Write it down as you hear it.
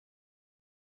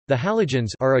The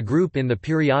halogens are a group in the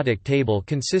periodic table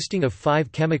consisting of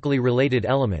 5 chemically related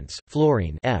elements: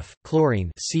 fluorine F, chlorine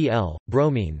Cl,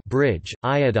 bromine bridge,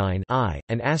 iodine I,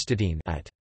 and astatine at.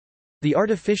 The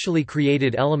artificially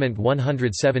created element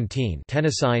 117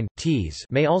 tennessine, Ts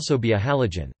may also be a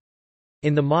halogen.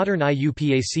 In the modern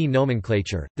IUPAC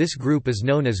nomenclature, this group is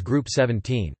known as group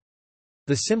 17.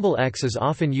 The symbol X is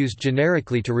often used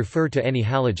generically to refer to any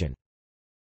halogen.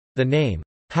 The name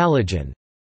halogen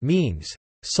means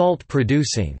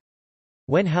salt-producing.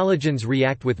 When halogens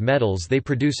react with metals, they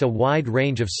produce a wide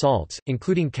range of salts,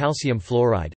 including calcium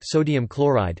fluoride, sodium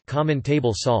chloride, common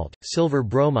table salt, silver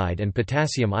bromide, and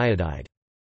potassium iodide.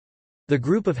 The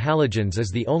group of halogens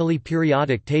is the only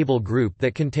periodic table group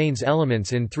that contains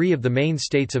elements in 3 of the main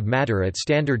states of matter at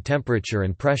standard temperature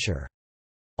and pressure.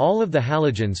 All of the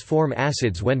halogens form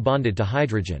acids when bonded to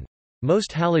hydrogen. Most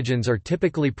halogens are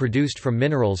typically produced from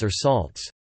minerals or salts.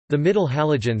 The middle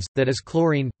halogens, that is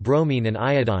chlorine, bromine and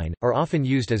iodine, are often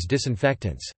used as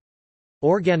disinfectants.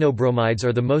 Organobromides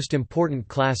are the most important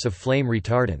class of flame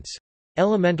retardants.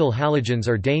 Elemental halogens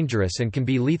are dangerous and can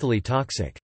be lethally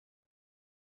toxic.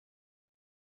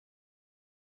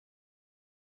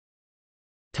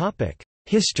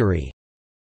 History.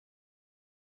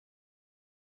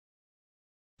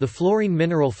 The fluorine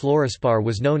mineral fluorspar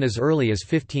was known as early as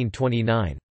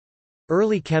 1529.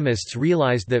 Early chemists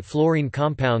realized that fluorine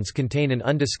compounds contain an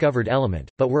undiscovered element,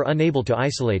 but were unable to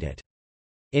isolate it.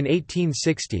 In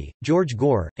 1860, George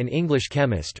Gore, an English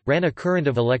chemist, ran a current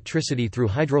of electricity through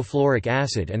hydrofluoric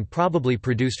acid and probably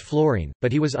produced fluorine,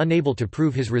 but he was unable to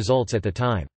prove his results at the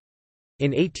time.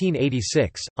 In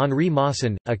 1886, Henri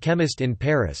Moissan, a chemist in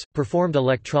Paris, performed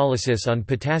electrolysis on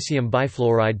potassium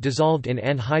bifluoride dissolved in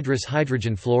anhydrous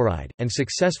hydrogen fluoride, and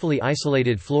successfully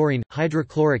isolated fluorine.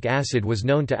 Hydrochloric acid was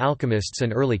known to alchemists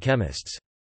and early chemists.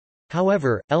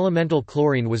 However, elemental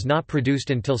chlorine was not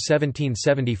produced until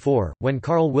 1774, when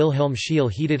Carl Wilhelm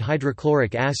Scheele heated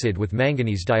hydrochloric acid with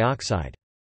manganese dioxide.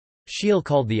 Scheele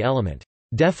called the element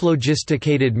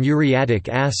dephlogisticated muriatic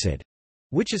acid,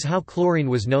 which is how chlorine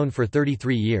was known for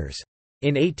 33 years.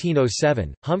 In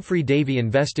 1807, Humphrey Davy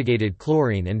investigated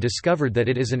chlorine and discovered that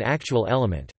it is an actual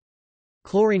element.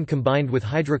 Chlorine combined with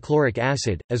hydrochloric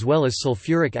acid, as well as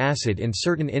sulfuric acid in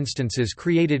certain instances,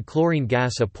 created chlorine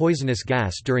gas, a poisonous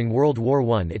gas. During World War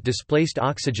I, it displaced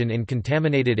oxygen in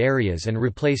contaminated areas and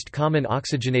replaced common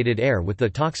oxygenated air with the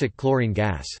toxic chlorine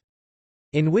gas,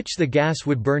 in which the gas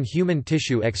would burn human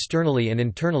tissue externally and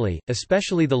internally,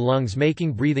 especially the lungs,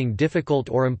 making breathing difficult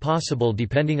or impossible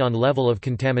depending on level of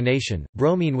contamination.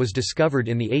 Bromine was discovered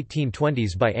in the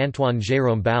 1820s by Antoine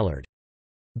Jérôme Ballard.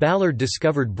 Ballard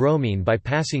discovered bromine by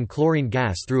passing chlorine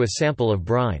gas through a sample of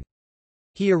brine.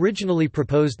 He originally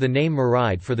proposed the name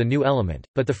muride for the new element,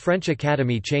 but the French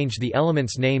Academy changed the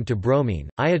element's name to bromine.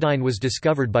 Iodine was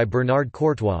discovered by Bernard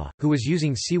Courtois, who was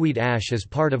using seaweed ash as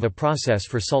part of a process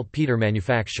for saltpeter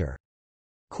manufacture.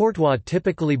 Courtois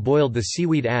typically boiled the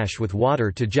seaweed ash with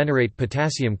water to generate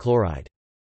potassium chloride.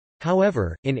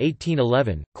 However, in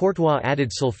 1811, Courtois added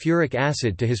sulfuric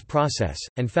acid to his process,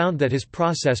 and found that his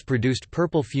process produced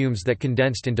purple fumes that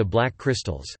condensed into black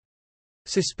crystals.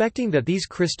 Suspecting that these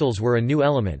crystals were a new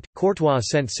element, Courtois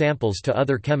sent samples to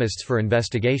other chemists for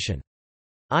investigation.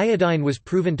 Iodine was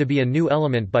proven to be a new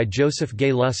element by Joseph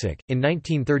Gay-Lussac. In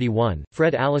 1931,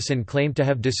 Fred Allison claimed to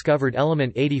have discovered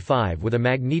element 85 with a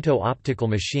magneto-optical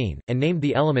machine, and named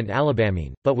the element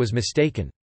alabamine, but was mistaken.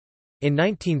 In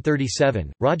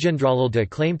 1937, Rajendralalda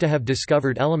claimed to have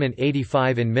discovered element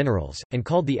 85 in minerals, and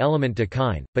called the element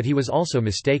dakine, but he was also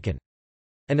mistaken.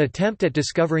 An attempt at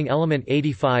discovering element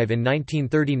 85 in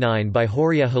 1939 by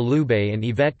Horia Halube and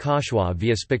Yvette Cauchois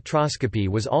via spectroscopy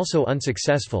was also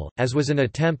unsuccessful, as was an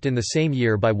attempt in the same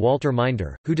year by Walter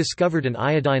Minder, who discovered an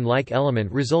iodine-like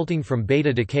element resulting from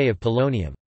beta decay of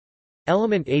polonium.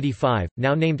 Element 85,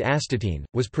 now named astatine,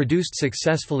 was produced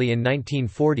successfully in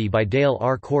 1940 by Dale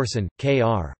R. Corson,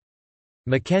 K.R.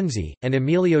 Mackenzie, and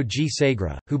Emilio G.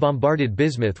 Segre, who bombarded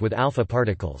bismuth with alpha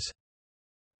particles.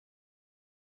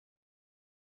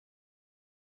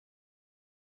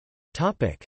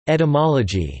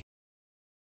 Etymology.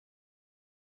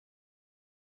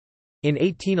 In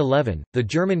 1811, the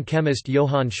German chemist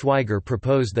Johann Schweiger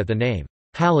proposed that the name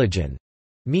halogen,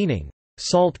 meaning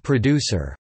salt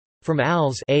producer, from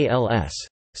als,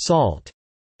 salt,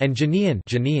 and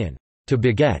genein, to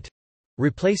beget,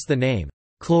 replace the name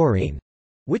chlorine,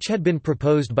 which had been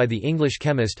proposed by the English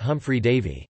chemist Humphrey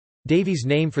Davy. Davy's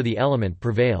name for the element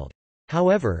prevailed.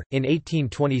 However, in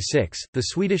 1826, the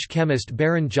Swedish chemist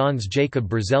Baron Jöns Jacob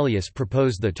Berzelius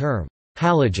proposed the term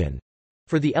halogen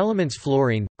For the elements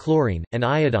fluorine, chlorine, and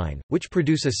iodine, which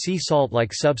produce a sea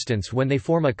salt-like substance when they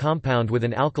form a compound with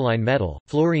an alkaline metal,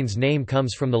 fluorine's name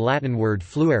comes from the Latin word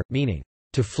fluere, meaning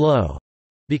to flow,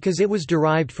 because it was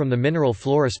derived from the mineral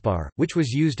fluorspar, which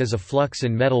was used as a flux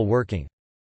in metal working.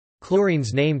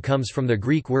 Chlorine's name comes from the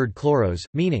Greek word chloros,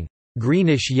 meaning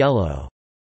greenish-yellow.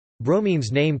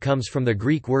 Bromine's name comes from the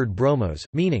Greek word bromos,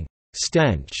 meaning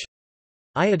stench.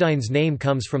 Iodine's name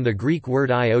comes from the Greek word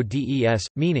iodes,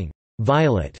 meaning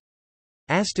violet.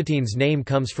 Astatine's name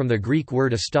comes from the Greek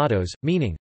word astatos,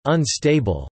 meaning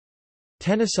unstable.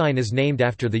 Tennessine is named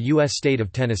after the U.S. state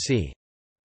of Tennessee.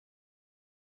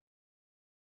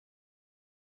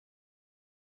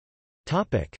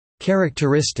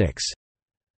 Characteristics.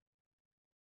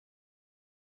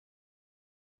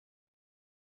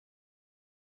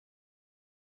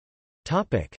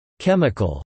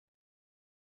 Chemical.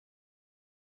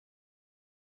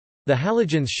 The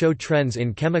halogens show trends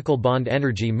in chemical bond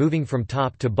energy moving from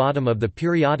top to bottom of the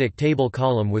periodic table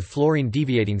column, with fluorine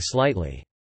deviating slightly.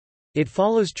 It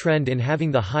follows trend in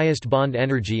having the highest bond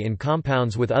energy in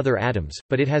compounds with other atoms,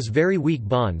 but it has very weak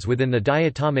bonds within the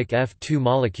diatomic F2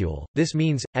 molecule. This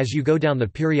means, as you go down the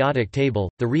periodic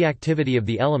table, the reactivity of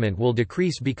the element will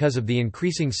decrease because of the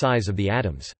increasing size of the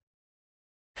atoms.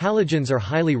 Halogens are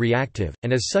highly reactive,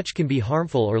 and as such can be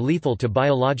harmful or lethal to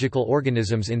biological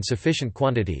organisms in sufficient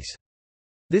quantities.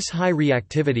 This high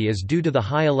reactivity is due to the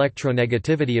high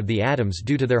electronegativity of the atoms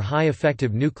due to their high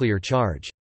effective nuclear charge.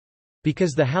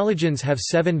 Because the halogens have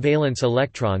 7 valence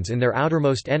electrons in their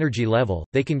outermost energy level,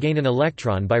 they can gain an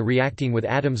electron by reacting with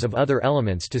atoms of other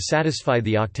elements to satisfy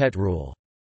the octet rule.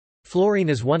 Fluorine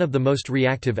is one of the most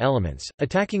reactive elements,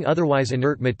 attacking otherwise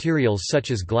inert materials such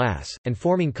as glass, and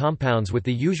forming compounds with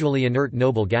the usually inert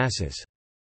noble gases.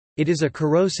 It is a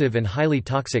corrosive and highly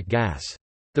toxic gas.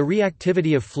 The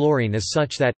reactivity of fluorine is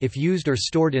such that, if used or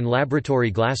stored in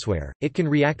laboratory glassware, it can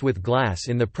react with glass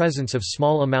in the presence of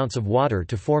small amounts of water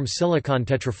to form silicon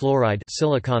tetrafluoride,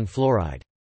 silicon fluoride.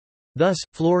 Thus,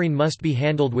 fluorine must be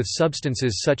handled with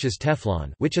substances such as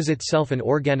Teflon, which is itself an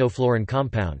organofluorine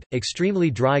compound,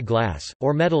 extremely dry glass,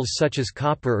 or metals such as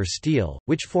copper or steel,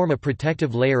 which form a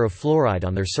protective layer of fluoride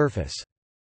on their surface.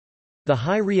 The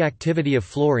high reactivity of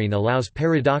fluorine allows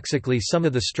paradoxically some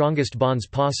of the strongest bonds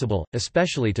possible,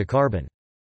 especially to carbon.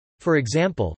 For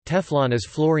example, Teflon is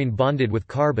fluorine bonded with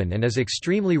carbon and is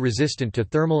extremely resistant to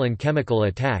thermal and chemical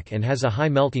attack and has a high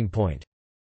melting point.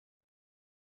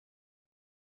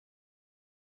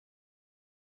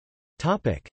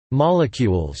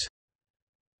 Molecules.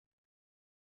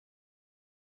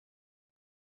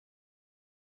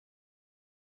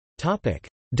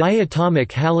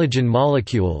 Diatomic halogen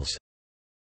molecules.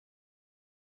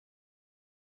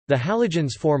 The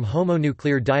halogens form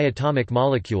homonuclear diatomic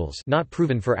molecules, not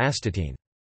proven for astatine.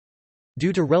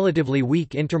 Due to relatively weak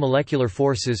intermolecular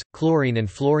forces, chlorine and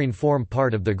fluorine form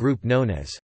part of the group known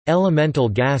as elemental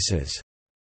gases.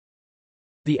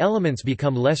 The elements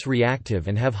become less reactive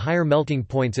and have higher melting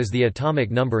points as the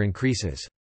atomic number increases.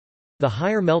 The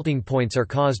higher melting points are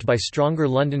caused by stronger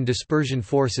London dispersion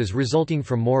forces resulting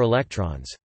from more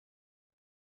electrons.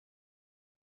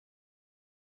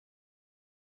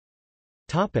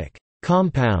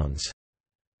 Compounds.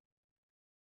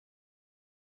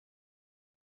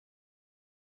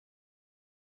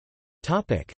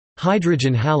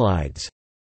 Hydrogen halides.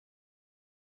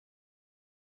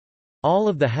 All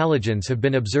of the halogens have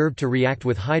been observed to react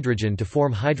with hydrogen to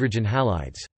form hydrogen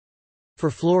halides. For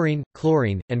fluorine,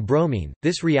 chlorine, and bromine,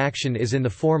 this reaction is in the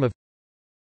form of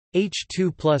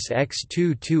H2 plus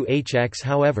X2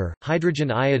 However, hydrogen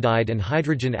iodide and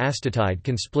hydrogen astatide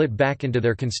can split back into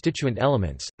their constituent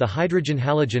elements. The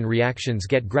hydrogen-halogen reactions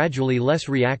get gradually less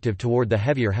reactive toward the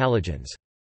heavier halogens.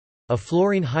 A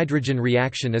fluorine-hydrogen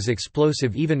reaction is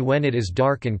explosive even when it is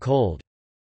dark and cold.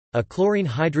 A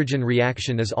chlorine-hydrogen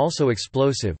reaction is also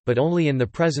explosive, but only in the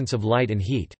presence of light and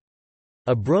heat.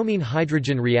 A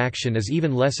bromine-hydrogen reaction is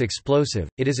even less explosive,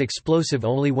 it is explosive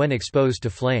only when exposed to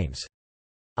flames.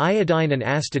 Iodine and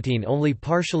astatine only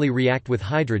partially react with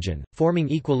hydrogen, forming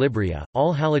equilibria.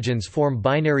 All halogens form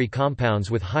binary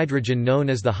compounds with hydrogen known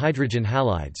as the hydrogen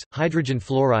halides: hydrogen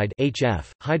fluoride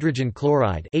 (HF), hydrogen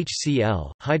chloride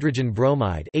 (HCl), hydrogen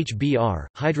bromide (HBr),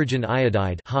 hydrogen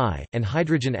iodide (Hi), and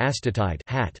hydrogen astatide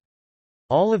 (HAT).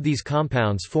 All of these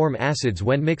compounds form acids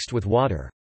when mixed with water.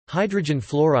 Hydrogen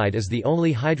fluoride is the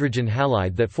only hydrogen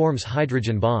halide that forms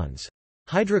hydrogen bonds.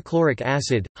 Hydrochloric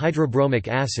acid, hydrobromic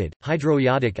acid,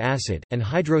 hydroiodic acid, and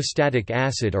hydrostatic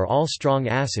acid are all strong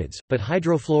acids, but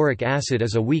hydrofluoric acid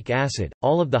is a weak acid.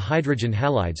 All of the hydrogen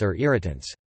halides are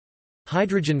irritants.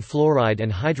 Hydrogen fluoride and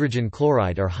hydrogen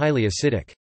chloride are highly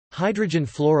acidic. Hydrogen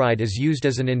fluoride is used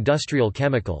as an industrial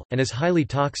chemical, and is highly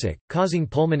toxic, causing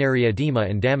pulmonary edema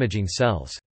and damaging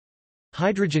cells.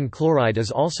 Hydrogen chloride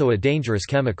is also a dangerous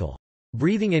chemical.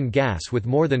 Breathing in gas with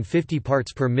more than 50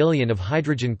 parts per million of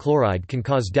hydrogen chloride can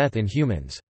cause death in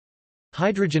humans.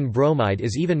 Hydrogen bromide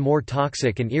is even more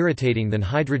toxic and irritating than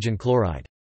hydrogen chloride.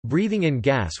 Breathing in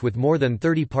gas with more than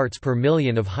 30 parts per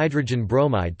million of hydrogen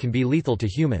bromide can be lethal to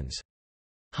humans.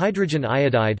 Hydrogen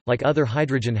iodide, like other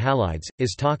hydrogen halides,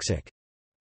 is toxic.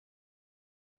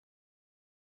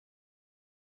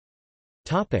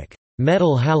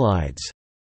 Metal halides.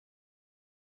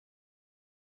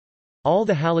 All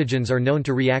the halogens are known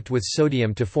to react with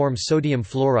sodium to form sodium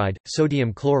fluoride,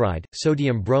 sodium chloride,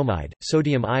 sodium bromide,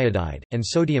 sodium iodide, and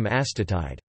sodium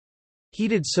acetatide.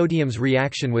 Heated sodium's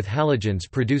reaction with halogens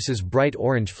produces bright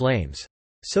orange flames.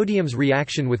 Sodium's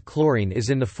reaction with chlorine is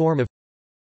in the form of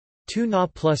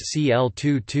 2Na plus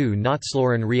Cl2,2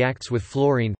 Notfluorine reacts with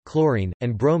fluorine, chlorine,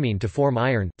 and bromine to form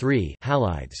iron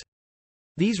halides.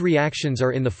 These reactions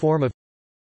are in the form of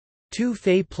 2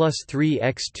 Fe plus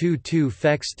 3x22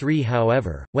 Fex3.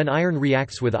 However, when iron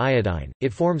reacts with iodine,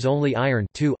 it forms only iron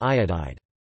iodide.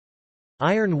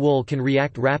 Iron wool can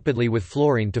react rapidly with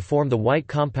fluorine to form the white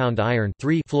compound iron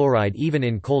fluoride even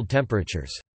in cold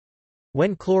temperatures.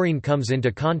 When chlorine comes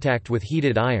into contact with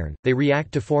heated iron, they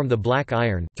react to form the black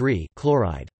iron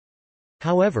chloride.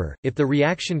 However, if the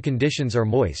reaction conditions are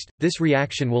moist, this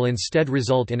reaction will instead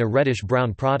result in a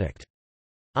reddish-brown product.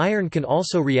 Iron can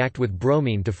also react with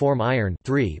bromine to form iron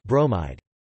bromide.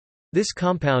 This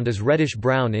compound is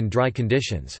reddish-brown in dry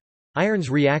conditions. Iron's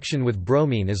reaction with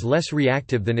bromine is less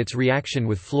reactive than its reaction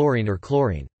with fluorine or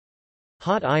chlorine.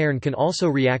 Hot iron can also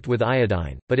react with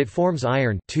iodine, but it forms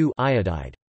iron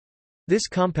iodide. This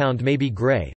compound may be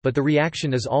gray, but the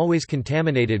reaction is always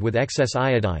contaminated with excess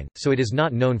iodine, so it is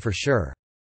not known for sure.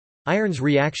 Iron's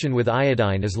reaction with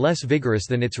iodine is less vigorous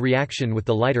than its reaction with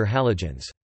the lighter halogens.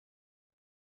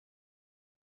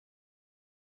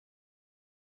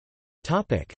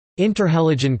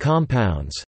 Interhalogen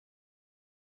compounds.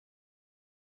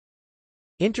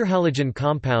 Interhalogen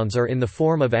compounds are in the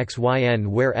form of XYN,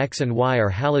 where X and Y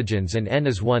are halogens and N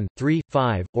is 1, 3,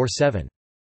 5, or 7.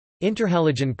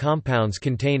 Interhalogen compounds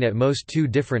contain at most two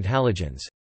different halogens.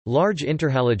 Large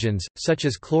interhalogens, such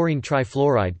as chlorine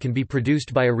trifluoride, can be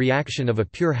produced by a reaction of a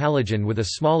pure halogen with a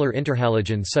smaller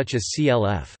interhalogen such as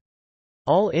ClF.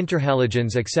 All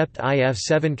interhalogens except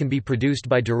IF7 can be produced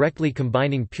by directly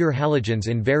combining pure halogens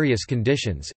in various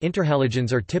conditions.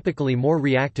 Interhalogens are typically more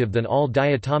reactive than all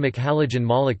diatomic halogen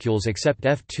molecules except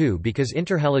F2 because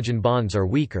interhalogen bonds are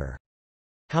weaker.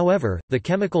 However, the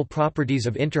chemical properties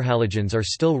of interhalogens are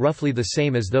still roughly the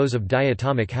same as those of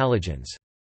diatomic halogens.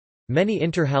 Many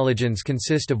interhalogens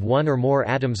consist of one or more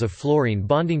atoms of fluorine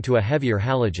bonding to a heavier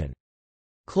halogen.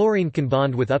 Chlorine can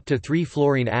bond with up to 3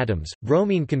 fluorine atoms,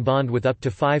 bromine can bond with up to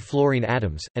 5 fluorine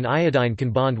atoms, and iodine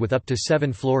can bond with up to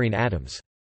 7 fluorine atoms.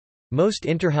 Most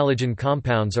interhalogen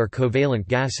compounds are covalent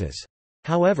gases.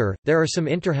 However, there are some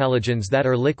interhalogens that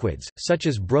are liquids, such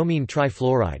as bromine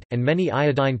trifluoride, and many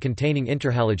iodine-containing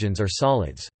interhalogens are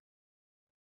solids.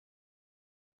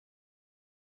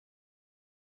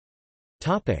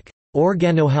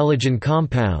 Organohalogen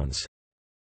compounds.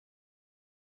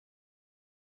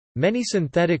 Many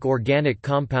synthetic organic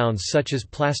compounds such as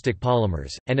plastic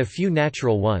polymers, and a few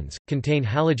natural ones, contain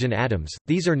halogen atoms.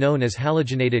 These are known as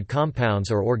halogenated compounds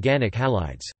or organic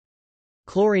halides.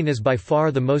 Chlorine is by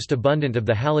far the most abundant of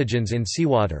the halogens in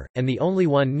seawater, and the only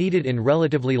one needed in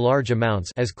relatively large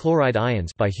amounts as chloride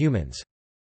ions by humans.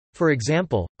 For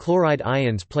example, chloride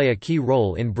ions play a key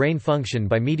role in brain function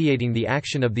by mediating the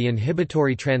action of the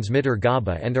inhibitory transmitter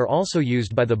GABA and are also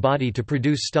used by the body to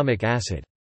produce stomach acid.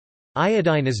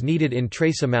 Iodine is needed in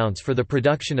trace amounts for the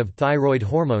production of thyroid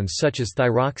hormones such as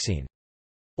thyroxine.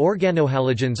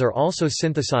 Organohalogens are also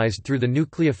synthesized through the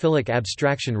nucleophilic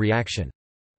abstraction reaction.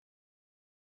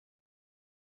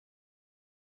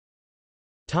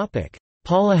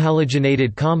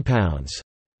 Polyhalogenated compounds.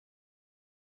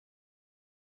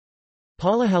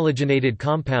 Polyhalogenated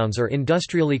compounds are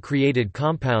industrially created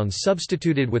compounds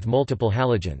substituted with multiple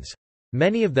halogens.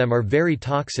 Many of them are very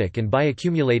toxic and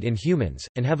bioaccumulate in humans,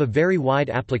 and have a very wide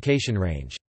application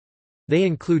range. They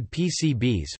include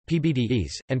PCBs,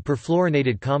 PBDEs, and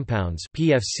perfluorinated compounds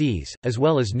 (PFCs), as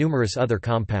well as numerous other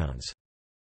compounds.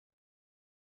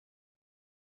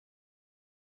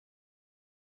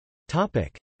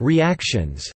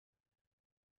 Reactions.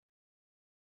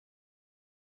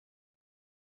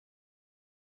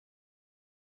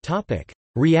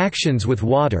 Reactions with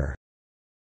water.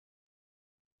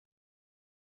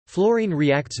 Fluorine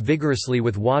reacts vigorously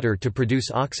with water to produce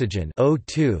oxygen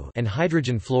O2 and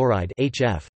hydrogen fluoride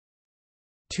HF.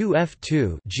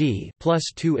 2F2 G plus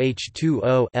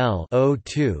 2H2O L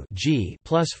O2 G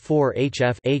plus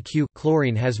 4HF AQ.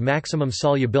 Chlorine has maximum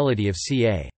solubility of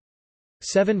Ca.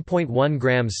 7.1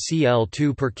 grams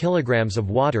Cl2 per kilograms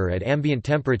of water at ambient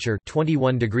temperature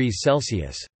 21 degrees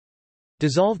Celsius.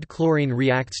 Dissolved chlorine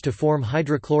reacts to form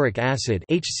hydrochloric acid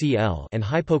 (HCl) and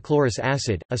hypochlorous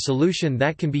acid, a solution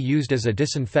that can be used as a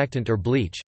disinfectant or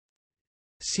bleach.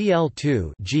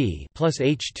 Cl2 G plus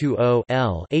H2O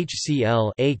L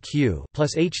HCl AQ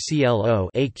plus HClO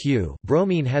AQ.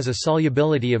 Bromine has a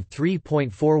solubility of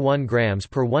 3.41 grams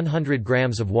per 100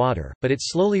 grams of water, but it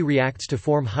slowly reacts to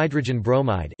form hydrogen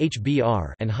bromide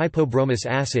 (HBr) and hypobromous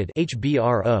acid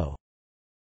 (HBrO).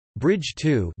 Bridge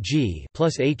 2 G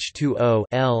plus H2O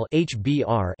L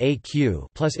HBr AQ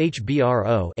plus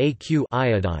HBrO AQ.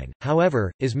 Iodine,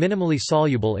 however, is minimally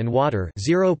soluble in water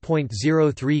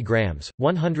 0.03 grams,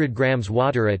 100 grams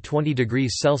water at 20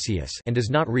 degrees Celsius and does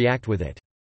not react with it.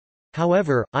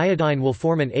 However, iodine will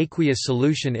form an aqueous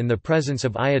solution in the presence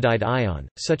of iodide ion,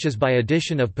 such as by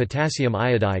addition of potassium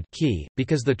iodide Ke,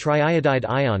 because the triiodide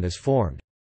ion is formed.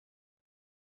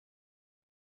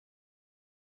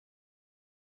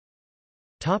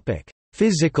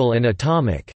 Physical and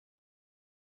atomic.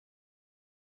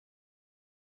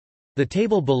 The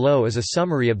table below is a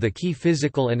summary of the key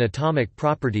physical and atomic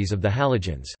properties of the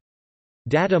halogens.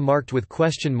 Data marked with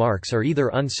question marks are either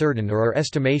uncertain or are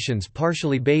estimations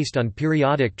partially based on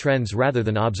periodic trends rather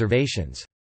than observations.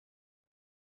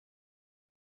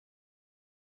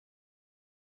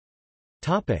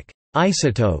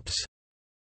 Isotopes.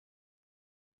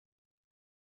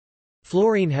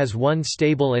 Fluorine has one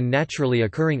stable and naturally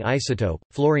occurring isotope,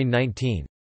 fluorine-19.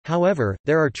 However,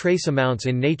 there are trace amounts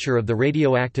in nature of the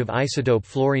radioactive isotope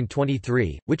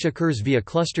fluorine-23, which occurs via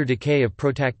cluster decay of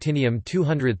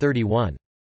protactinium-231.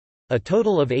 A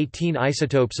total of 18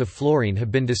 isotopes of fluorine have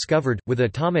been discovered, with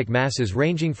atomic masses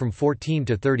ranging from 14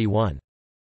 to 31.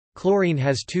 Chlorine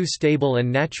has two stable and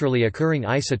naturally occurring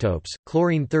isotopes,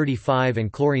 chlorine-35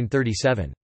 and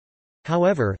chlorine-37.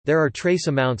 However, there are trace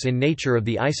amounts in nature of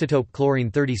the isotope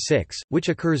chlorine-36, which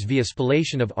occurs via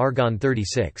spallation of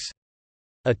argon-36.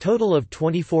 A total of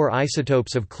 24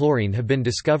 isotopes of chlorine have been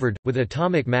discovered, with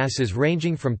atomic masses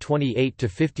ranging from 28 to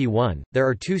 51. There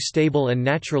are two stable and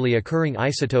naturally occurring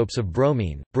isotopes of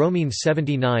bromine,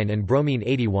 bromine-79 and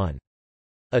bromine-81.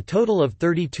 A total of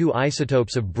 32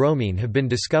 isotopes of bromine have been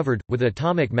discovered, with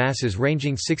atomic masses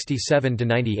ranging 67 to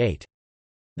 98.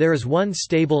 There is one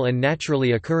stable and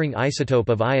naturally occurring isotope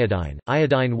of iodine,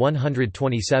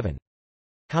 iodine-127.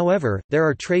 However, there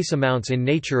are trace amounts in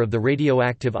nature of the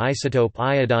radioactive isotope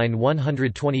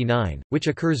iodine-129, which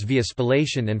occurs via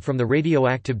spallation and from the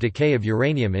radioactive decay of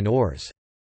uranium in ores.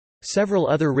 Several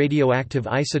other radioactive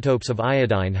isotopes of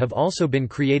iodine have also been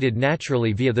created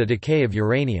naturally via the decay of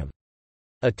uranium.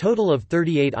 A total of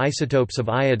 38 isotopes of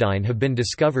iodine have been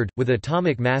discovered, with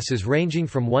atomic masses ranging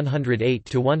from 108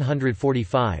 to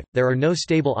 145. There are no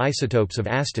stable isotopes of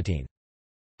astatine.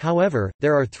 However,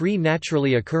 there are three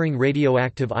naturally occurring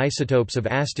radioactive isotopes of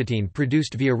astatine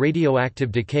produced via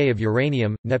radioactive decay of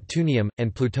uranium, neptunium,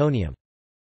 and plutonium.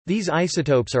 These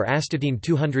isotopes are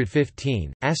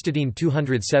astatine-215,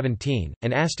 astatine-217,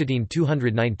 and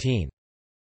astatine-219.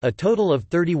 A total of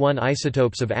 31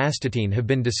 isotopes of astatine have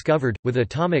been discovered, with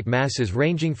atomic masses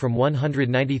ranging from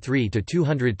 193 to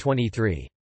 223.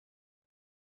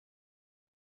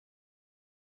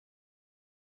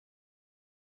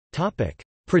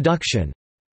 Production.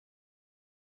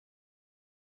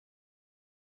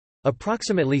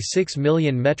 Approximately 6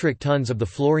 million metric tons of the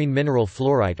fluorine mineral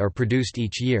fluorite are produced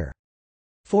each year.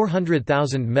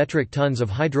 400,000 metric tons of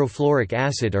hydrofluoric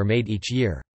acid are made each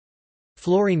year.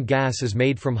 Fluorine gas is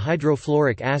made from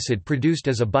hydrofluoric acid produced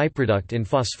as a byproduct in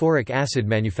phosphoric acid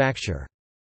manufacture.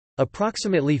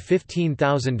 Approximately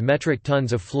 15,000 metric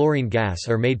tons of fluorine gas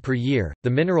are made per year.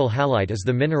 The mineral halite is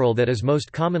the mineral that is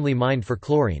most commonly mined for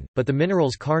chlorine, but the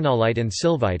minerals carnallite and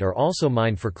sylvite are also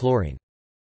mined for chlorine.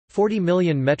 40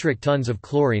 million metric tons of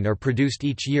chlorine are produced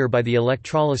each year by the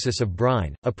electrolysis of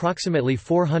brine. Approximately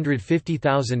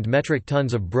 450,000 metric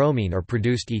tons of bromine are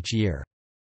produced each year.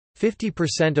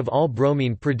 50% of all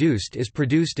bromine produced is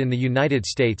produced in the United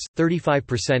States,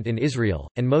 35% in Israel,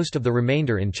 and most of the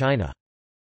remainder in China.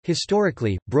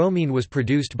 Historically, bromine was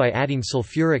produced by adding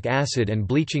sulfuric acid and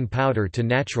bleaching powder to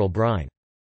natural brine.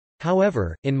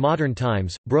 However, in modern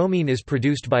times, bromine is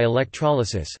produced by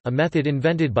electrolysis, a method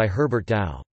invented by Herbert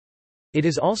Dow. It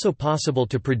is also possible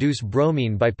to produce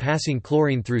bromine by passing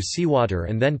chlorine through seawater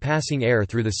and then passing air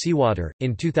through the seawater.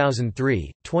 In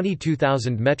 2003,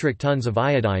 22,000 metric tons of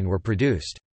iodine were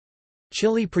produced.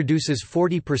 Chile produces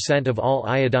 40% of all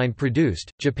iodine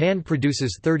produced, Japan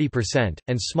produces 30%,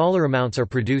 and smaller amounts are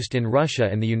produced in Russia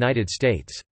and the United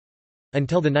States.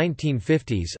 Until the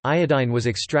 1950s, iodine was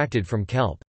extracted from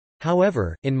kelp.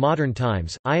 However, in modern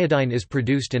times, iodine is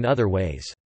produced in other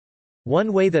ways.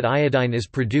 One way that iodine is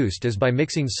produced is by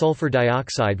mixing sulfur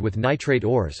dioxide with nitrate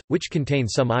ores, which contain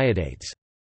some iodates.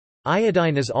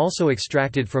 Iodine is also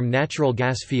extracted from natural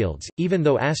gas fields. Even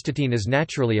though astatine is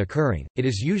naturally occurring, it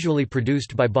is usually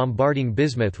produced by bombarding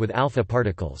bismuth with alpha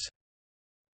particles.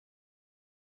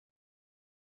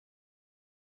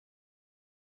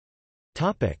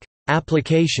 Topic: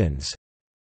 Applications.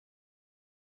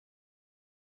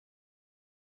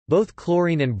 Both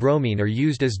chlorine and bromine are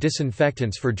used as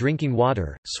disinfectants for drinking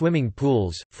water, swimming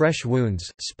pools, fresh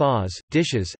wounds, spas,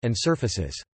 dishes, and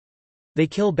surfaces. They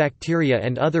kill bacteria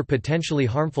and other potentially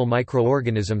harmful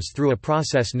microorganisms through a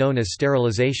process known as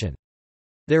sterilization.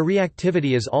 Their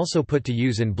reactivity is also put to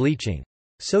use in bleaching.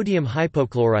 Sodium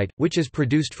hypochlorite, which is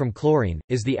produced from chlorine,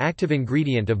 is the active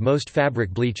ingredient of most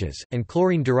fabric bleaches, and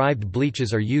chlorine-derived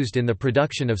bleaches are used in the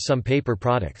production of some paper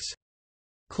products.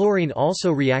 Chlorine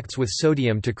also reacts with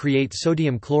sodium to create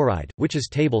sodium chloride, which is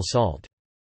table salt.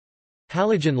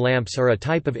 Halogen lamps are a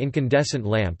type of incandescent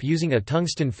lamp using a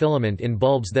tungsten filament in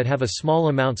bulbs that have a small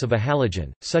amounts of a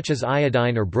halogen, such as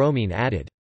iodine or bromine added.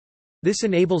 This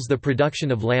enables the production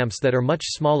of lamps that are much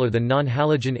smaller than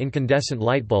non-halogen incandescent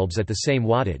light bulbs at the same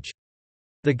wattage.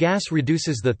 The gas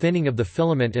reduces the thinning of the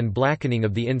filament and blackening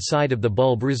of the inside of the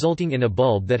bulb, resulting in a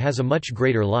bulb that has a much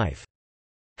greater life.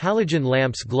 Halogen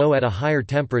lamps glow at a higher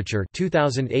temperature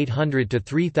 2800 to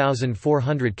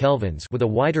 3400 kelvins with a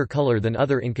whiter color than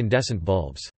other incandescent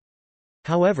bulbs.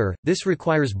 However, this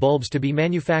requires bulbs to be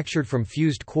manufactured from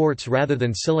fused quartz rather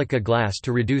than silica glass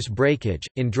to reduce breakage.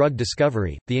 In drug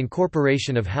discovery, the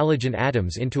incorporation of halogen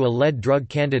atoms into a lead drug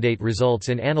candidate results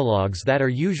in analogues that are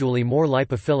usually more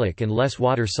lipophilic and less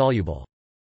water-soluble.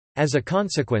 As a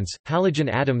consequence,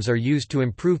 halogen atoms are used to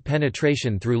improve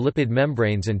penetration through lipid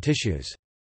membranes and tissues.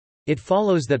 It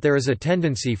follows that there is a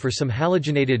tendency for some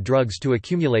halogenated drugs to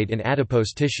accumulate in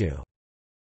adipose tissue.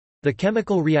 The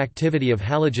chemical reactivity of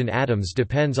halogen atoms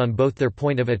depends on both their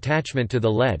point of attachment to the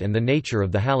lead and the nature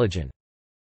of the halogen.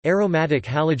 Aromatic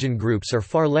halogen groups are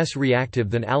far less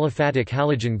reactive than aliphatic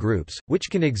halogen groups,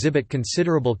 which can exhibit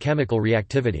considerable chemical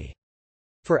reactivity.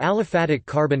 For aliphatic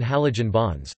carbon-halogen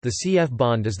bonds, the CF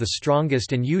bond is the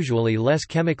strongest and usually less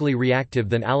chemically reactive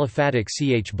than aliphatic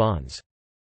CH bonds.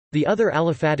 The other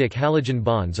aliphatic halogen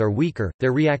bonds are weaker,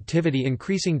 their reactivity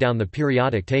increasing down the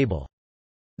periodic table.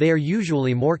 They are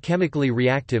usually more chemically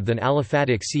reactive than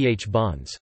aliphatic CH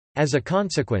bonds. As a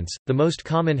consequence, the most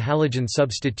common halogen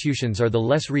substitutions are the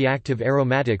less reactive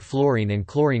aromatic fluorine and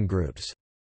chlorine groups.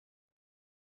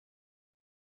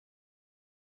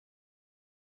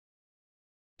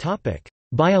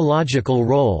 Biological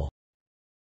role.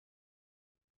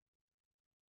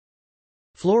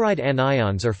 Fluoride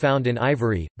anions are found in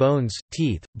ivory, bones,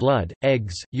 teeth, blood,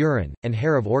 eggs, urine, and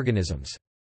hair of organisms.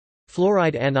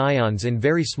 Fluoride anions in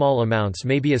very small amounts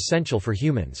may be essential for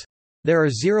humans. There are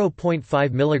 0.5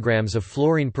 mg of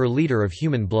fluorine per liter of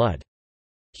human blood.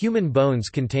 Human bones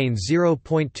contain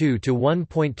 0.2 to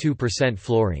 1.2%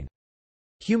 fluorine.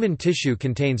 Human tissue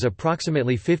contains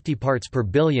approximately 50 parts per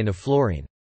billion of fluorine.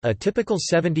 A typical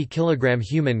 70 kg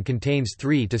human contains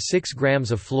 3 to 6 grams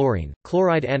of fluorine.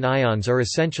 Chloride anions are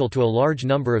essential to a large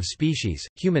number of species,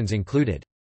 humans included.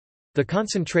 The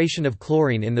concentration of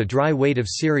chlorine in the dry weight of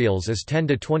cereals is 10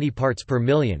 to 20 parts per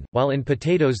million, while in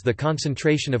potatoes the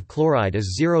concentration of chloride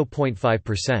is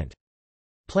 0.5%.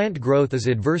 Plant growth is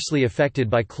adversely affected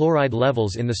by chloride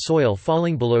levels in the soil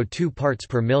falling below 2 parts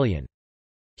per million.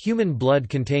 Human blood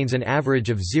contains an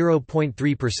average of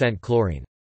 0.3% chlorine.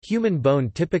 Human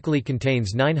bone typically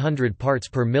contains 900 parts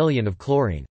per million of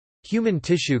chlorine. Human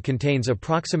tissue contains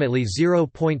approximately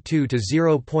 0.2 to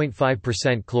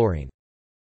 0.5% chlorine.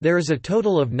 There is a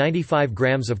total of 95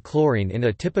 grams of chlorine in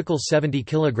a typical 70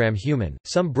 kg human.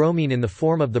 Some bromine in the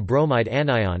form of the bromide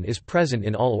anion is present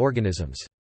in all organisms.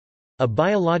 A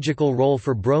biological role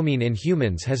for bromine in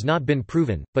humans has not been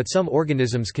proven, but some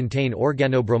organisms contain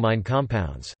organobromine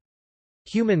compounds.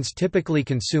 Humans typically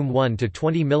consume 1 to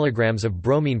 20 mg of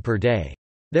bromine per day.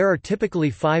 There are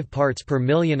typically 5 parts per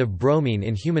million of bromine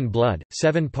in human blood,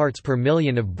 7 parts per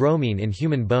million of bromine in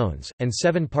human bones, and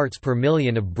 7 parts per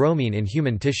million of bromine in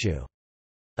human tissue.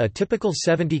 A typical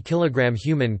 70 kg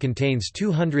human contains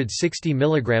 260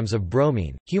 mg of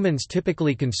bromine. Humans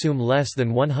typically consume less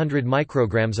than 100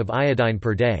 micrograms of iodine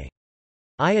per day.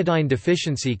 Iodine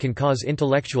deficiency can cause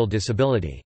intellectual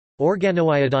disability.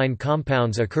 Organoiodine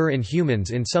compounds occur in humans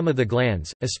in some of the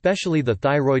glands, especially the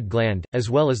thyroid gland,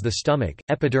 as well as the stomach,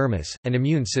 epidermis, and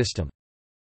immune system.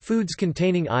 Foods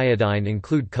containing iodine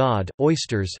include cod,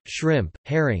 oysters, shrimp,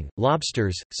 herring,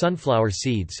 lobsters, sunflower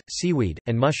seeds, seaweed,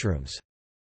 and mushrooms.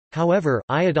 However,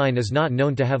 iodine is not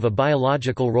known to have a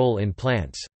biological role in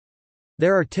plants.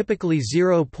 There are typically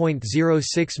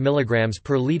 0.06 mg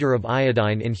per liter of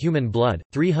iodine in human blood,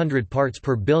 300 parts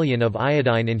per billion of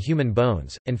iodine in human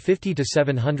bones, and 50 to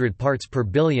 700 parts per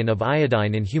billion of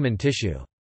iodine in human tissue.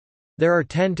 There are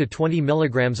 10 to 20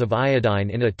 mg of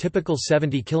iodine in a typical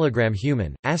 70 kg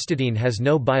human. Astatine has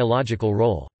no biological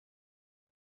role.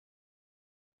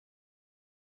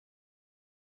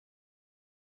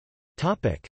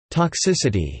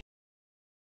 Toxicity.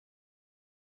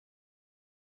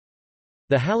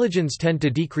 The halogens tend to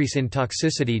decrease in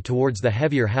toxicity towards the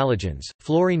heavier halogens.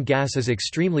 Fluorine gas is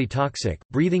extremely toxic.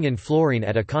 Breathing in fluorine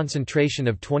at a concentration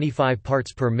of 25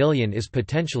 parts per million is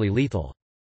potentially lethal.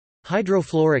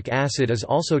 Hydrofluoric acid is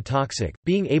also toxic,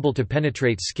 being able to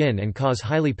penetrate skin and cause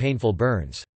highly painful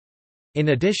burns. In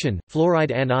addition,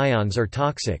 fluoride anions are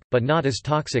toxic, but not as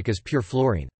toxic as pure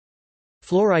fluorine.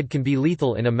 Fluoride can be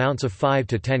lethal in amounts of 5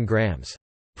 to 10 grams.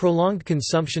 Prolonged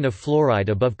consumption of fluoride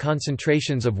above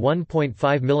concentrations of 1.5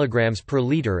 mg per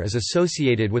liter is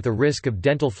associated with a risk of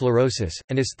dental fluorosis,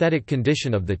 an aesthetic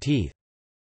condition of the teeth.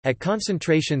 At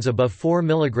concentrations above 4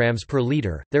 mg per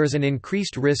liter, there is an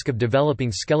increased risk of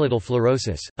developing skeletal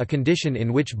fluorosis, a condition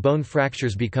in which bone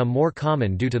fractures become more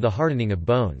common due to the hardening of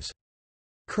bones.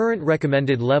 Current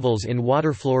recommended levels in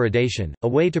water fluoridation, a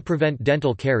way to prevent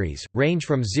dental caries, range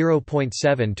from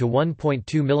 0.7 to 1.2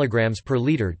 mg per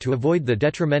liter to avoid the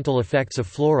detrimental effects of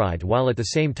fluoride while at the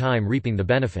same time reaping the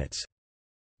benefits.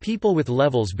 People with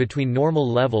levels between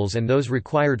normal levels and those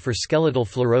required for skeletal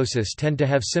fluorosis tend to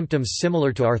have symptoms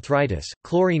similar to arthritis.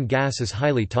 Chlorine gas is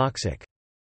highly toxic.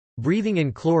 Breathing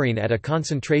in chlorine at a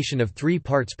concentration of 3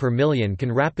 parts per million can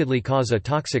rapidly cause a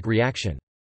toxic reaction.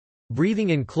 Breathing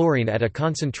in chlorine at a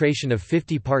concentration of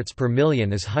 50 parts per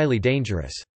million is highly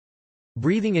dangerous.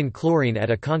 Breathing in chlorine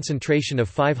at a concentration of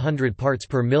 500 parts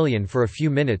per million for a few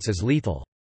minutes is lethal.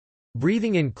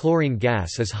 Breathing in chlorine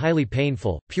gas is highly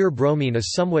painful. Pure bromine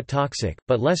is somewhat toxic,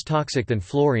 but less toxic than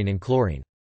fluorine and chlorine.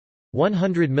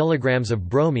 100 mg of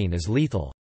bromine is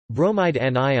lethal. Bromide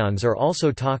anions are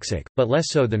also toxic, but less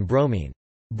so than bromine.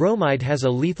 Bromide has a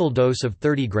lethal dose of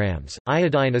 30 grams.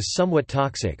 Iodine is somewhat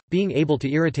toxic, being able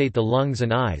to irritate the lungs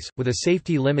and eyes, with a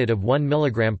safety limit of 1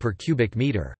 mg per cubic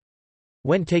meter.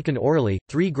 When taken orally,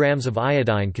 3 grams of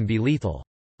iodine can be lethal.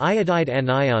 Iodide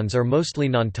anions are mostly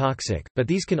non-toxic, but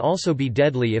these can also be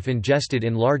deadly if ingested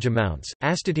in large amounts.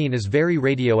 Astatine is very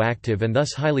radioactive and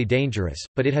thus highly dangerous,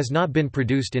 but it has not been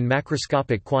produced in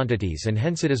macroscopic quantities and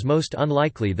hence it is most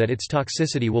unlikely that its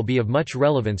toxicity will be of much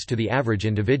relevance to the average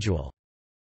individual.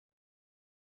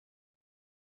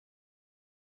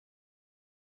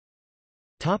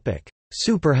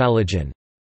 Superhalogen.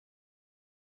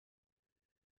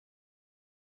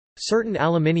 Certain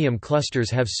aluminium clusters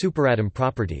have superatom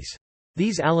properties.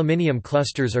 These aluminium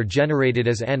clusters are generated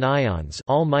as N-ions,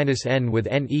 all minus N with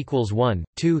N equals 1,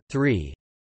 2, 3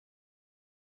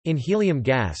 in helium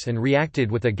gas and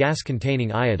reacted with a gas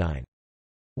containing iodine.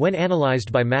 When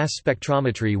analyzed by mass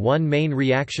spectrometry, one main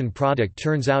reaction product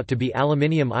turns out to be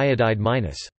aluminium iodide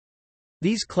minus.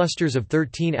 These clusters of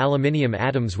 13 aluminium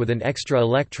atoms with an extra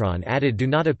electron added do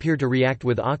not appear to react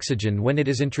with oxygen when it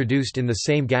is introduced in the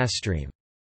same gas stream.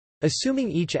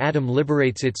 Assuming each atom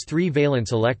liberates its 3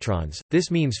 valence electrons, this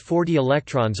means 40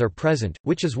 electrons are present,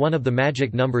 which is one of the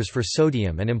magic numbers for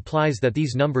sodium and implies that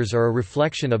these numbers are a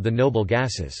reflection of the noble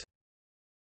gases.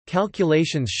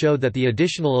 Calculations show that the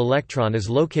additional electron is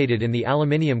located in the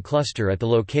aluminium cluster at the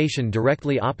location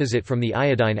directly opposite from the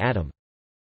iodine atom.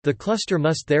 The cluster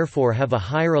must therefore have a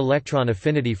higher electron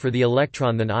affinity for the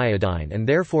electron than iodine, and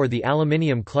therefore the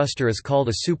aluminium cluster is called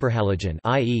a superhalogen,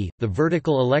 i.e., the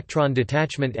vertical electron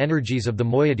detachment energies of the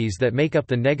moieties that make up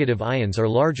the negative ions are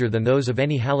larger than those of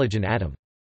any halogen atom.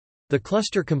 The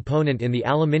cluster component in the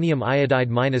aluminium iodide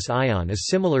minus ion is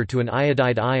similar to an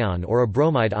iodide ion or a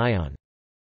bromide ion.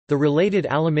 The related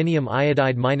aluminium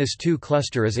iodide minus 2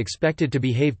 cluster is expected to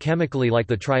behave chemically like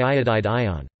the triiodide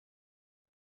ion.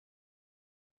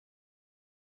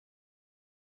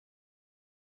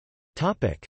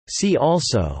 See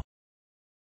also: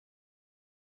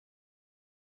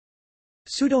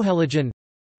 Pseudohalogen,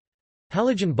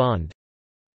 halogen bond,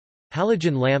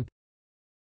 halogen lamp,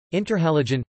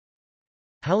 interhalogen,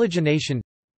 halogenation.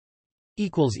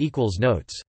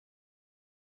 Notes